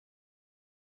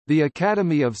The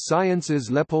Academy of Sciences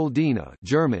Leopoldina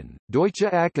German,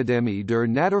 Deutsche Akademie der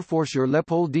Naturforscher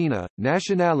Leopoldina,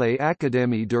 Nationale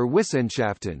Akademie der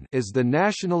Wissenschaften is the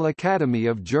National Academy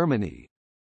of Germany.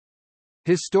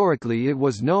 Historically it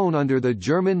was known under the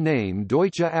German name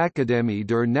Deutsche Akademie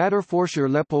der Naturforscher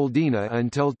Leopoldina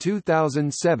until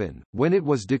 2007, when it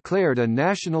was declared a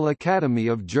National Academy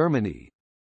of Germany.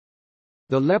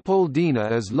 The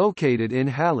Leopoldina is located in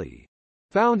Halle.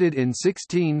 Founded in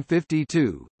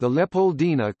 1652, the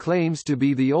Leopoldina claims to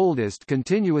be the oldest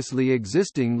continuously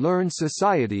existing learned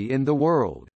society in the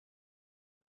world.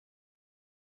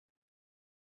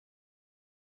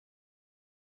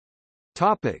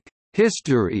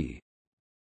 History.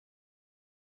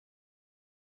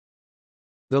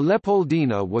 The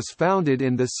Leopoldina was founded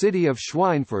in the city of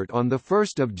Schweinfurt on 1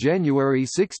 January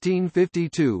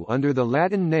 1652 under the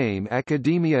Latin name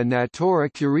Academia Natura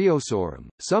Curiosorum,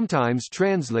 sometimes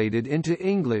translated into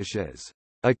English as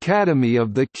Academy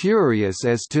of the Curious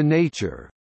as to Nature.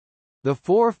 The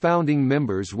four founding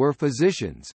members were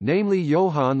physicians, namely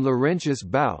Johann Laurentius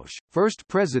Bausch, first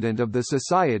president of the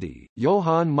society,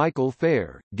 Johann Michael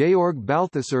Fehr, Georg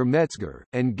Balthasar Metzger,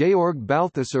 and Georg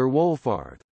Balthasar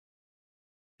Wohlfarth.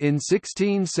 In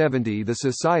 1670 the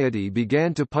society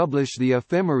began to publish the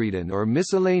Ephemeriden or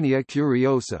Miscellanea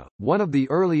Curiosa, one of the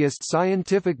earliest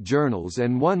scientific journals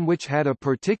and one which had a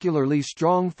particularly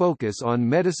strong focus on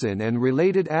medicine and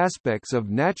related aspects of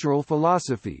natural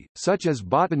philosophy, such as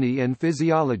botany and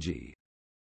physiology.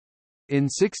 In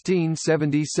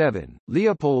 1677,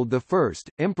 Leopold I,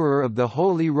 Emperor of the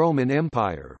Holy Roman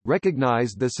Empire,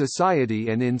 recognized the society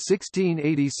and in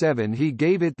 1687 he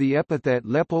gave it the epithet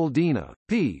Leopoldina,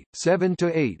 p.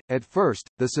 7–8. At first,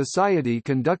 the society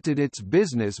conducted its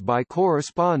business by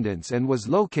correspondence and was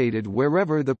located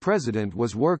wherever the president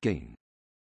was working.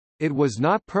 It was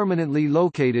not permanently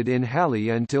located in Halle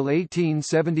until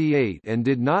 1878 and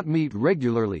did not meet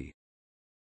regularly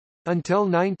until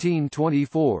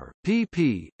 1924,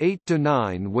 pp.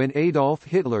 8–9. When Adolf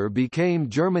Hitler became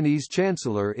Germany's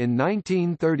chancellor in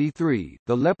 1933,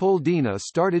 the Leopoldina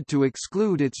started to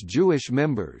exclude its Jewish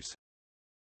members.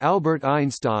 Albert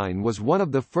Einstein was one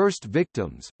of the first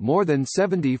victims, more than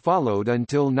 70 followed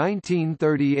until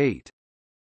 1938.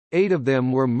 8 of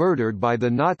them were murdered by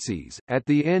the Nazis. At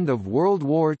the end of World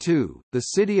War II, the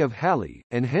city of Halle,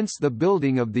 and hence the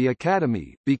building of the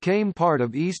Academy, became part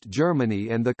of East Germany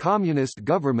and the communist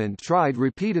government tried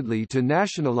repeatedly to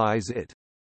nationalize it.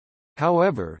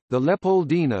 However, the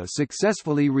Leopoldina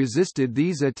successfully resisted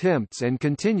these attempts and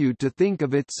continued to think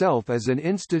of itself as an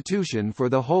institution for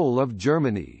the whole of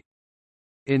Germany.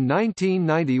 In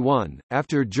 1991,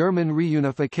 after German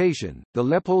reunification, the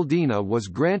Leopoldina was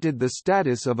granted the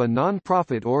status of a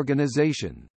non-profit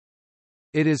organization.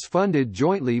 It is funded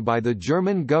jointly by the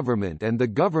German government and the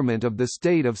government of the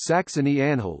state of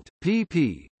Saxony-Anhalt.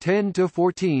 pp.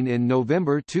 10–14. In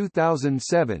November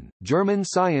 2007, German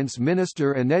Science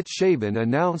Minister Annette Schaben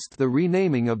announced the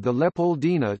renaming of the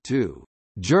Leopoldina to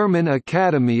German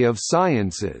Academy of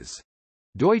Sciences,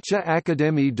 Deutsche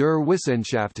Akademie der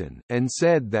Wissenschaften, and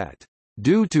said that,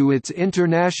 "Due to its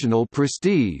international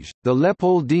prestige, the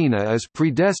Leopoldina is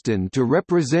predestined to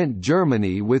represent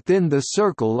Germany within the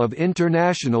circle of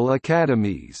international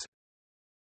academies."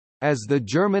 As the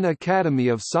German Academy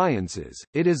of Sciences,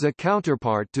 it is a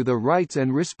counterpart to the rights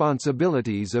and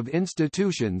responsibilities of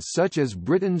institutions such as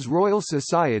Britain's Royal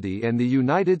Society and the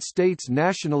United States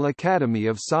National Academy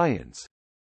of Science.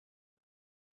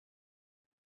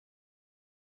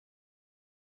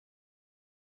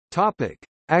 Topic: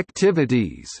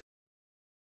 Activities.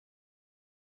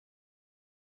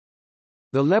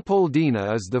 The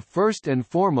Leopoldina is the first and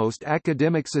foremost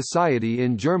academic society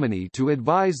in Germany to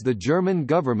advise the German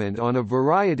government on a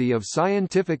variety of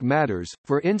scientific matters,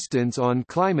 for instance on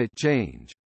climate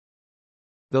change.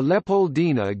 The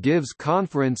Leopoldina gives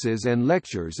conferences and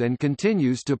lectures and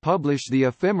continues to publish the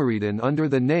Ephemeriden under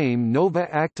the name Nova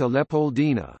Acta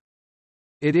Leopoldina.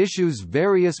 It issues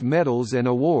various medals and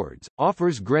awards,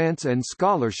 offers grants and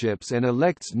scholarships and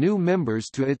elects new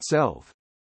members to itself.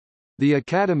 The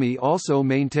Academy also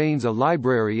maintains a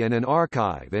library and an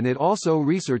archive, and it also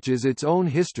researches its own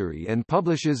history and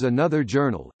publishes another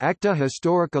journal, Acta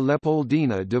Historica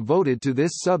Leopoldina, devoted to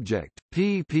this subject,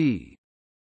 pp.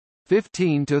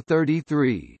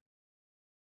 15–33.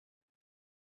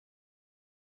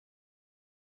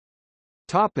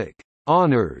 Topic: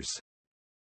 Honors.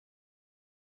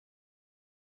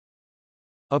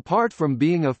 Apart from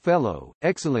being a fellow,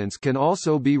 excellence can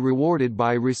also be rewarded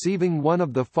by receiving one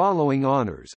of the following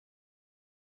honors: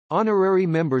 honorary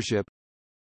membership,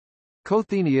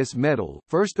 Cothenius Medal,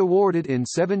 first awarded in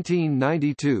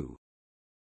 1792,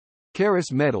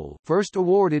 Karas Medal, first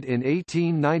awarded in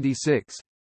 1896.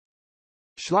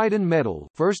 Schleiden Medal,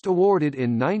 first awarded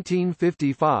in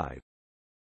 1955.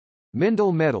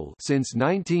 Mendel Medal since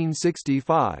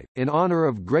 1965, in honor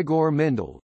of Gregor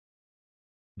Mendel.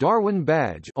 Darwin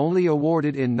Badge, only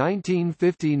awarded in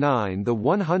 1959, the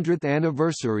 100th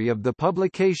anniversary of the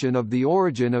publication of The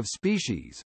Origin of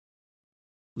Species.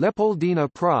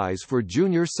 Leopoldina Prize for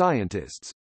Junior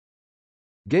Scientists.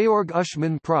 Georg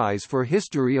Uschmann Prize for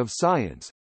History of Science.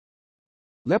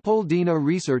 Leopoldina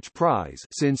Research Prize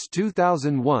since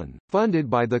 2001, funded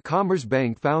by the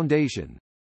Commerzbank Foundation.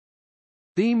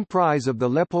 Theme Prize of the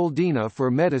Leopoldina for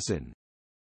Medicine.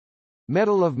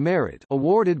 Medal of Merit,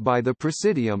 awarded by the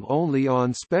Presidium only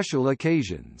on special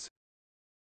occasions.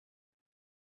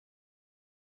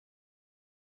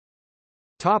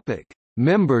 Topic: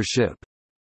 Membership.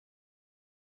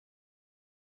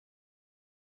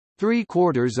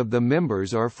 3/4 of the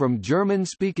members are from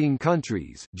German-speaking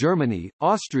countries, Germany,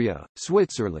 Austria,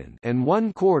 Switzerland, and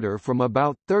 1/4 from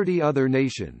about 30 other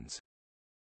nations.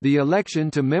 The election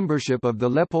to membership of the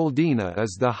Leopoldina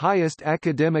is the highest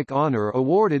academic honor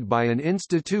awarded by an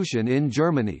institution in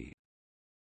Germany.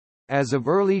 As of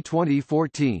early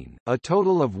 2014, a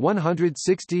total of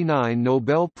 169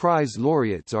 Nobel Prize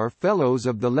laureates are Fellows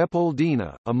of the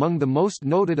Leopoldina. Among the most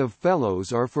noted of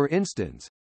Fellows are, for instance,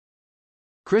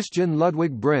 Christian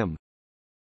Ludwig Brehm,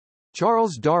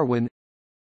 Charles Darwin,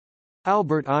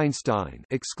 Albert Einstein,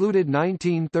 excluded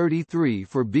 1933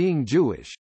 for being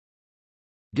Jewish,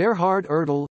 Gerhard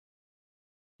Ertl,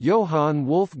 Johann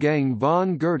Wolfgang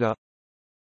von Goethe,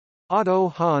 Otto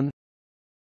Hahn,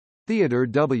 Theodor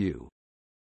W.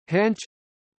 Hensch,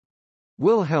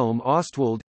 Wilhelm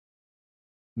Ostwald,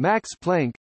 Max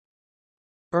Planck,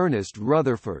 Ernest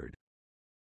Rutherford.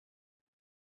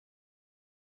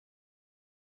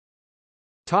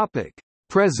 Topic: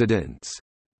 Presidents.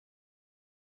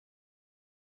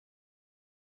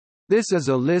 This is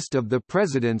a list of the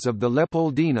presidents of the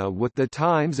Leopoldina with the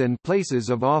times and places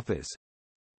of office.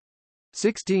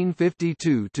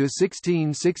 1652 to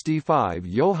 1665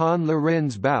 Johann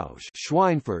Lorenz Bausch,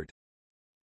 Schweinfurt.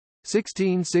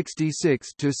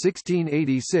 1666 to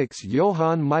 1686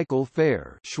 Johann Michael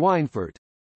Fair, Schweinfurt.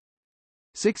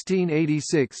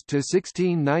 1686 to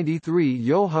 1693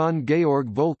 Johann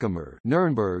Georg Volkamer,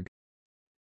 Nuremberg.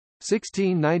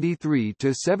 1693 to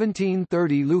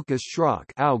 1730 Lucas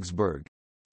Schrock, Augsburg.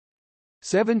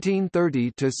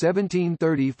 1730 to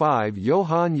 1735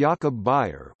 Johann Jakob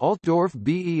Bayer, Altdorf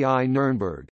bei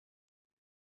Nuremberg.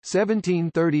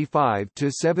 1735 to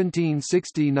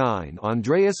 1769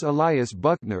 Andreas Elias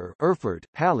Buchner, Erfurt,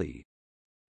 Halle.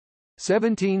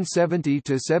 1770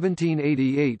 to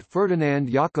 1788 Ferdinand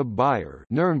Jakob Bayer,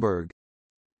 Nuremberg.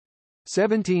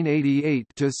 1788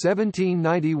 to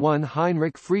 1791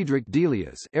 Heinrich Friedrich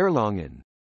Delius, Erlangen.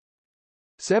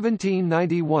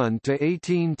 1791 to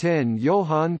 1810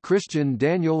 Johann Christian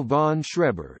Daniel von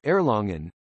Schreber,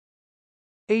 Erlangen.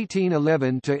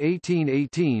 1811 to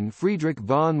 1818 Friedrich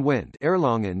von Wendt,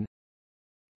 Erlangen.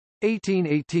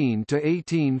 1818 to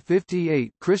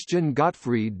 1858 Christian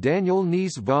Gottfried Daniel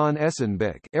Nies von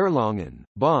Essenbeck, Erlangen,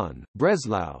 Bonn,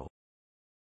 Breslau.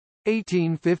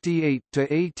 1858 to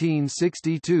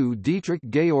 1862 Dietrich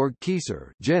Georg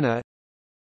Kieser, Jena.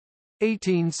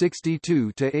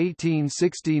 1862 to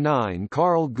 1869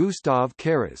 Carl Gustav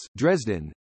Karas,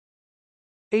 Dresden.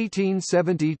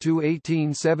 1870 to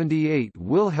 1878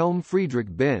 Wilhelm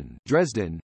Friedrich Benn,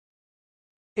 Dresden.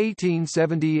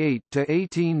 1878 to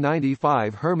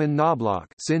 1895 Hermann Knobloch,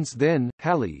 since then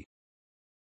Halle.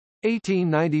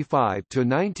 1895 to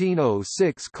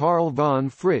 1906 Karl von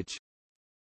Fritsch.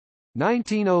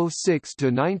 1906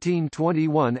 to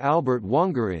 1921 Albert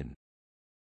Wangerin.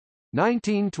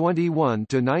 1921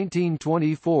 to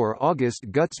 1924 August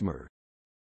Gutzmer.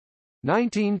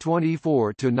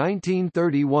 1924 to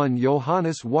 1931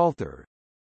 Johannes Walther.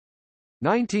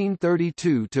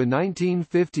 1932 to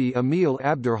 1950 Emil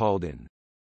Abderhalden.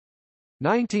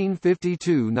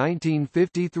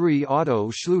 1952–1953 Otto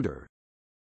Schluter.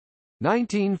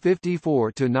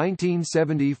 1954 to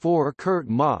 1974 Kurt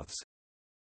Moths.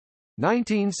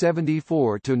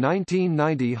 1974 to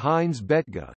 1990 Heinz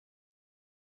Betge.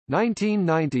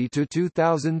 1990 to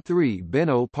 2003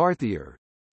 Benno Parthier.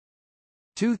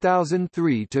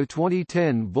 2003 to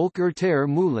 2010 Volker ter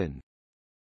Mühlen.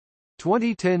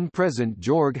 2010 present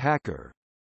Jorg Hacker.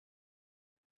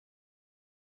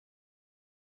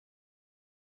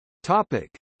 Topic: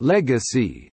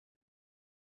 Legacy.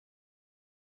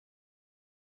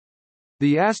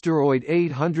 The asteroid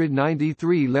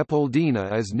 893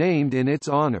 Leopoldina is named in its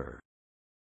honor.